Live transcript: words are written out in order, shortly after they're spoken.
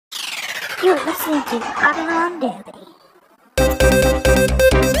You're listening to Huddle Daily.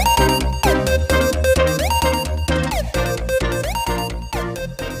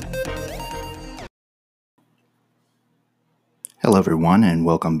 Hello, everyone, and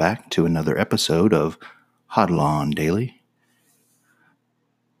welcome back to another episode of Huddle Daily.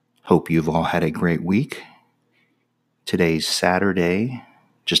 Hope you've all had a great week. Today's Saturday,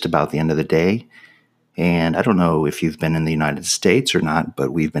 just about the end of the day, and I don't know if you've been in the United States or not,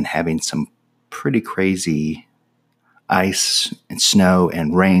 but we've been having some pretty crazy ice and snow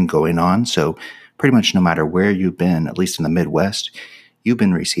and rain going on, so pretty much no matter where you've been, at least in the Midwest, you've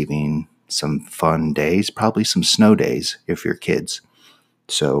been receiving some fun days, probably some snow days if you're kids.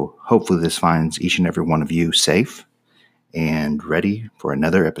 So hopefully this finds each and every one of you safe and ready for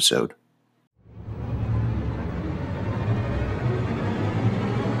another episode.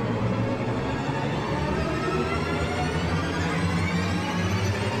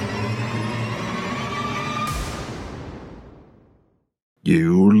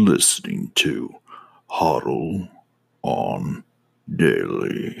 You're listening to Huddle on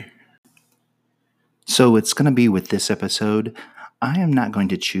Daily. So it's going to be with this episode. I am not going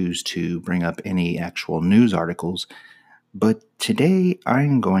to choose to bring up any actual news articles, but today I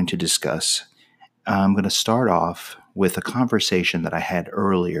am going to discuss, I'm going to start off with a conversation that I had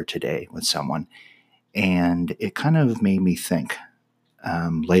earlier today with someone, and it kind of made me think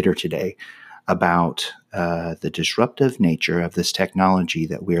later today about the disruptive nature of this technology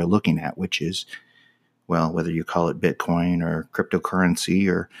that we are looking at, which is, well, whether you call it Bitcoin or cryptocurrency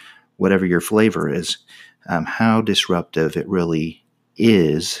or whatever your flavor is, how disruptive it really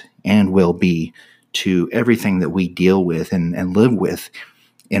is and will be to everything that we deal with and live with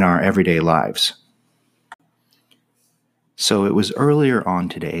in our everyday lives. So it was earlier on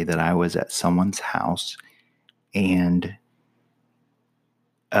today that I was at someone's house, and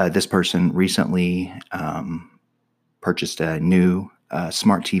this person recently purchased a new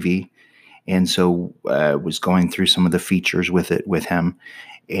smart TV, and so was going through some of the features with him,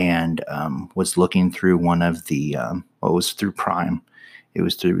 and was looking through one of the, it was through Prime. It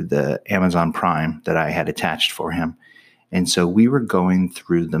was through the Amazon Prime that I had attached for him. And so we were going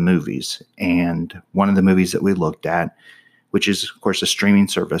through the movies, and one of the movies that we looked at, which is, of course, a streaming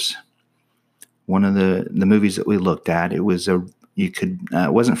service, one of the movies that we looked at, it was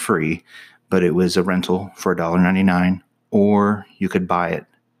it wasn't free, but it was a rental for $1.99, or you could buy it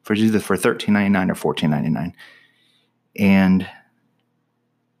for either for $13.99 or $14.99. And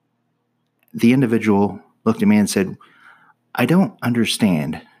the individual looked at me and said, I don't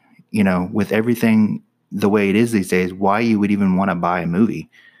understand, with everything the way it is these days, why you would even want to buy a movie.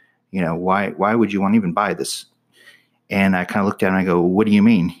 Why would you want to even buy this? And I kind of looked at him and I go, what do you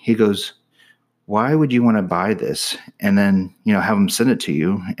mean? He goes, why would you want to buy this and then, have them send it to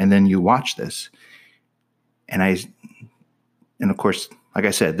you and then you watch this? And of course, like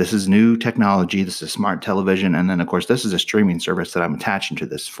I said, this is new technology. This is smart television. And then, of course, this is a streaming service that I'm attaching to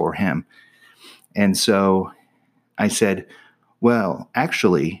this for him. And so I said, well,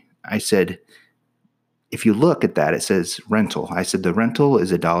 actually, if you look at that, it says rental. I said, the rental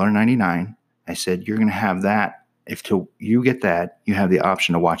is $1.99. I said, you're going to have that. If you get that, you have the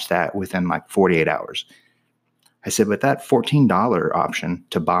option to watch that within like 48 hours. I said, but that $14 option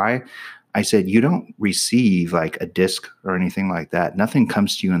to buy, I said, you don't receive like a disc or anything like that. Nothing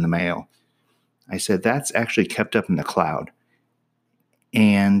comes to you in the mail. I said, that's actually kept up in the cloud.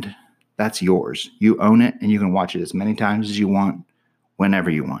 And that's yours. You own it, and you can watch it as many times as you want, whenever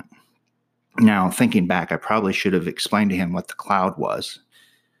you want. Now, thinking back, I probably should have explained to him what the cloud was,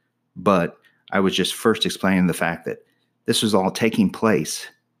 but I was just first explaining the fact that this was all taking place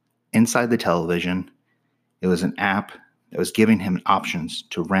inside the television. It was an app that was giving him options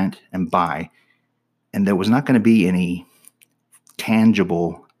to rent and buy, and there was not going to be any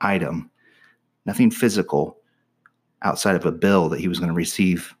tangible item, nothing physical outside of a bill that he was going to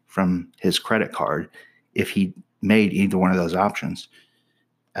receive from his credit card if he made either one of those options.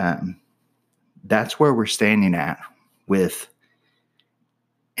 That's where we're standing at with,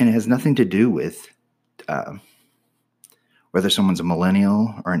 and it has nothing to do with whether someone's a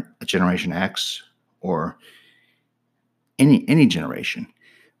millennial or a Generation X or any generation.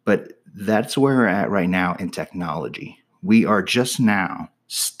 But that's where we're at right now in technology. We are just now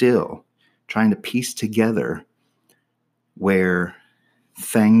still trying to piece together where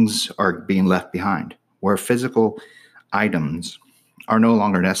things are being left behind, where physical items are no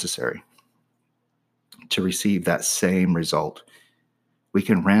longer necessary to receive that same result. We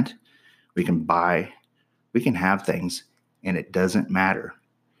can rent, we can buy, we can have things, and it doesn't matter.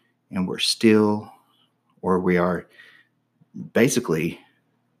 And we are basically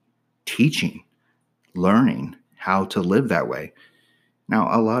teaching, learning how to live that way. Now,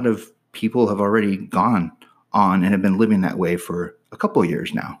 a lot of people have already gone on and have been living that way for a couple of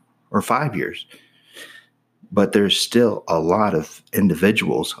years now, or 5 years. But there's still a lot of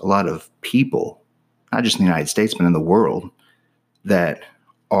individuals, a lot of people, not just in the United States, but in the world, that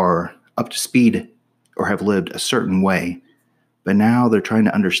are up to speed or have lived a certain way. But now they're trying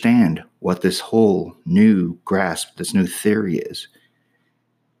to understand what this whole new grasp, this new theory is.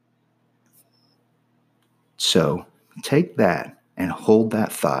 So take that and hold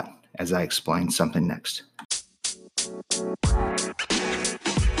that thought as I explain something next.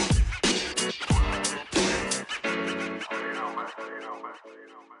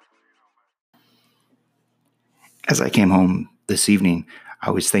 As I came home this evening,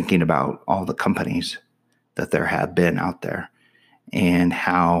 I was thinking about all the companies that there have been out there and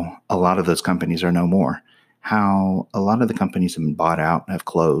how a lot of those companies are no more. How a lot of the companies have been bought out, have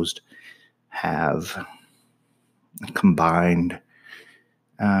closed, have combined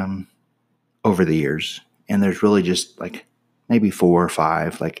over the years. And there's really just like maybe 4 or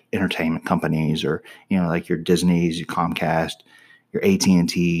 5 like entertainment companies, or, like your Disneys, your Comcast, your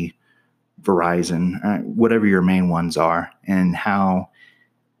AT&T, Verizon, whatever your main ones are. And how,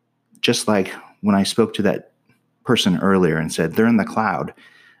 just like when I spoke to that person earlier and said they're in the cloud,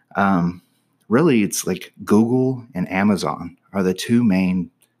 really it's like Google and Amazon are the 2 main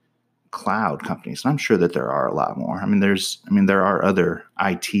cloud companies. And I'm sure that there are a lot more. There are other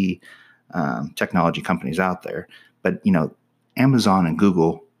IT technology companies out there, but Amazon and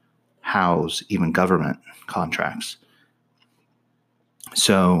Google house even government contracts.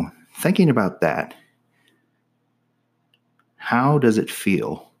 So thinking about that, how does it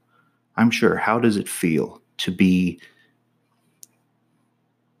feel? I'm sure, how does it feel to be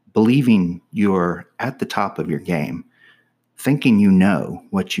believing you're at the top of your game, thinking you know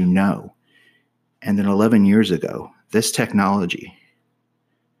what you know, and then 11 years ago, this technology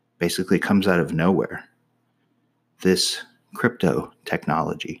basically comes out of nowhere, this crypto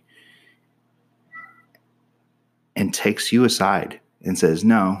technology, and takes you aside and says,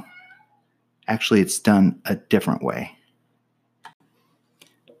 no, actually it's done a different way.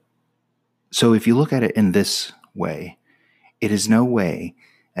 So if you look at it in this way, it is no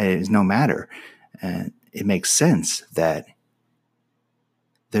matter. It makes sense that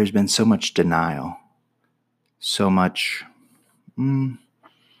there's been so much denial, so much, I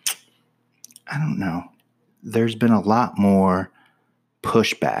don't know. There's been a lot more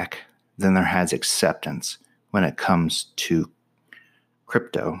pushback than there has acceptance when it comes to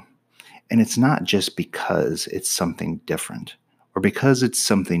crypto. And it's not just because it's something different, or because it's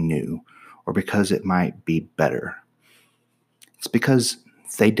something new, or because it might be better. It's because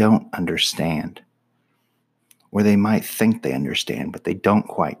they don't understand, or they might think they understand, but they don't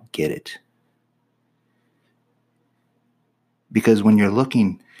quite get it. Because when you're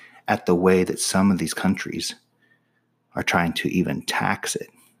looking at the way that some of these countries are trying to even tax it,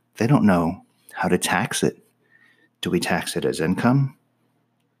 they don't know how to tax it. Do we tax it as income?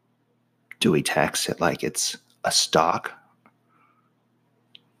 Do we tax it like it's a stock?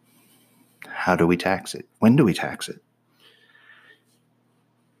 How do we tax it? When do we tax it?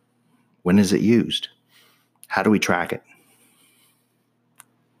 When is it used? How do we track it?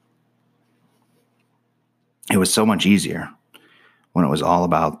 It was so much easier when it was all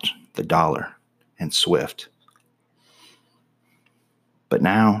about the dollar and SWIFT. But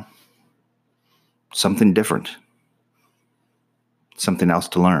now, something different, something else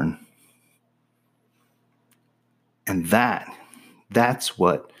to learn. And that's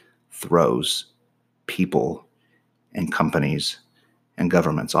what throws people and companies and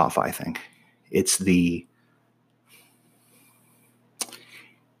governments off, I think. It's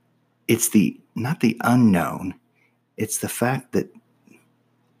not the unknown. It's the fact that,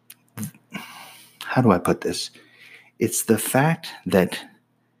 how do I put this? It's the fact that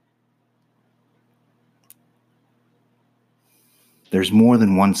there's more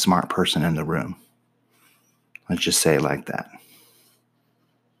than one smart person in the room. Let's just say it like that.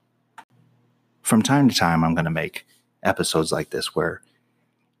 From time to time, I'm going to make episodes like this where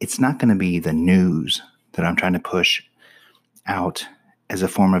it's not going to be the news that I'm trying to push out as a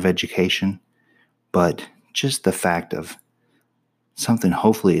form of education, but just the fact of something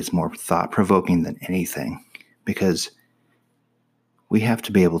hopefully is more thought-provoking than anything, because we have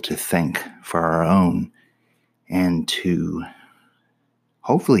to be able to think for our own and to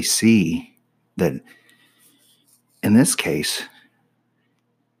hopefully see that in this case,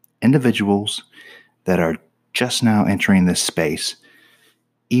 individuals that are just now entering this space,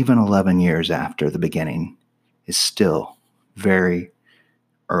 even 11 years after the beginning, is still very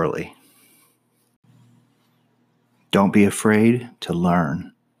early. Don't be afraid to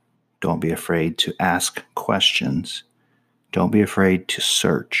learn. Don't be afraid to ask questions. Don't be afraid to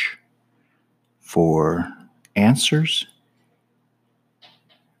search for answers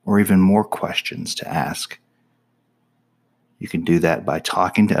or even more questions to ask. You can do that by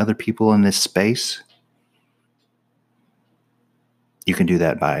talking to other people in this space. You can do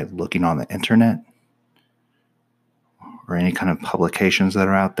that by looking on the internet or any kind of publications that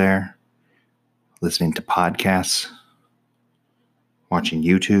are out there, listening to podcasts, watching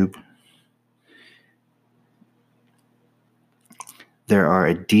YouTube. There are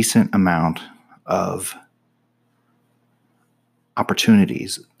a decent amount of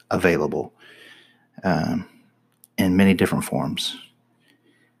opportunities available in many different forms.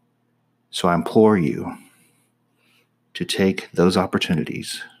 So I implore you to take those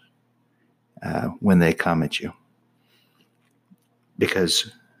opportunities when they come at you.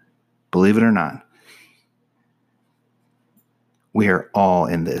 Because, believe it or not, we are all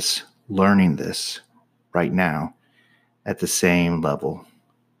in this, learning this right now at the same level.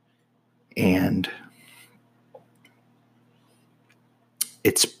 And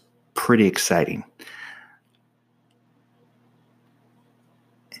it's pretty exciting.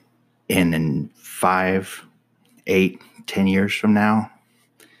 And in 5, 8, 10 years from now,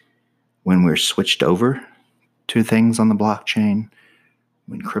 when we're switched over to things on the blockchain,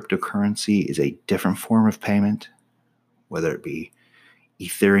 when cryptocurrency is a different form of payment, whether it be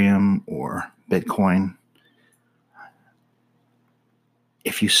Ethereum or Bitcoin,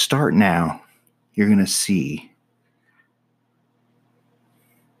 if you start now, you're going to see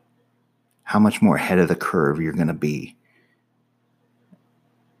how much more ahead of the curve you're going to be.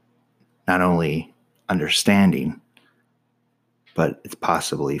 Not only understanding, but it's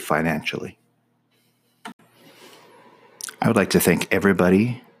possibly financially. I would like to thank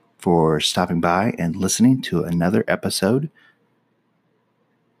everybody for stopping by and listening to another episode.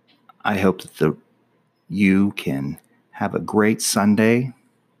 I hope that you can have a great Sunday.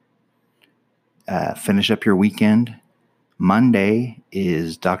 Finish up your weekend. Monday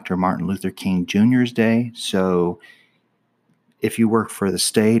is Dr. Martin Luther King Jr.'s Day. So if you work for the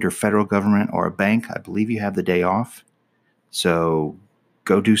state or federal government or a bank, I believe you have the day off. So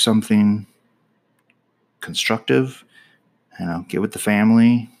go do something constructive. Get with the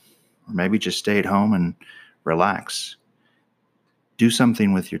family, or maybe just stay at home and relax. Do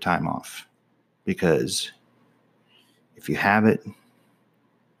something with your time off, because if you have it,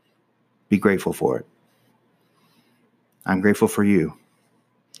 be grateful for it. I'm grateful for you.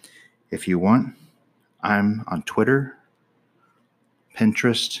 If you want, I'm on Twitter,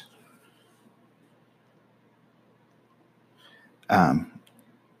 Pinterest,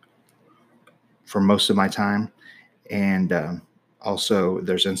 for most of my time. And also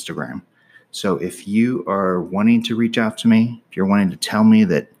there's Instagram. So if you are wanting to reach out to me, if you're wanting to tell me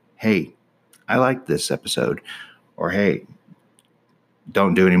that, hey, I like this episode, or hey,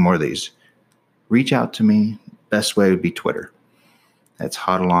 don't do any more of these, reach out to me. Best way would be Twitter. That's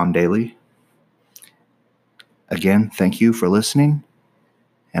Hodl On Daily. Again, thank you for listening,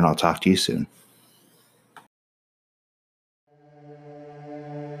 and I'll talk to you soon.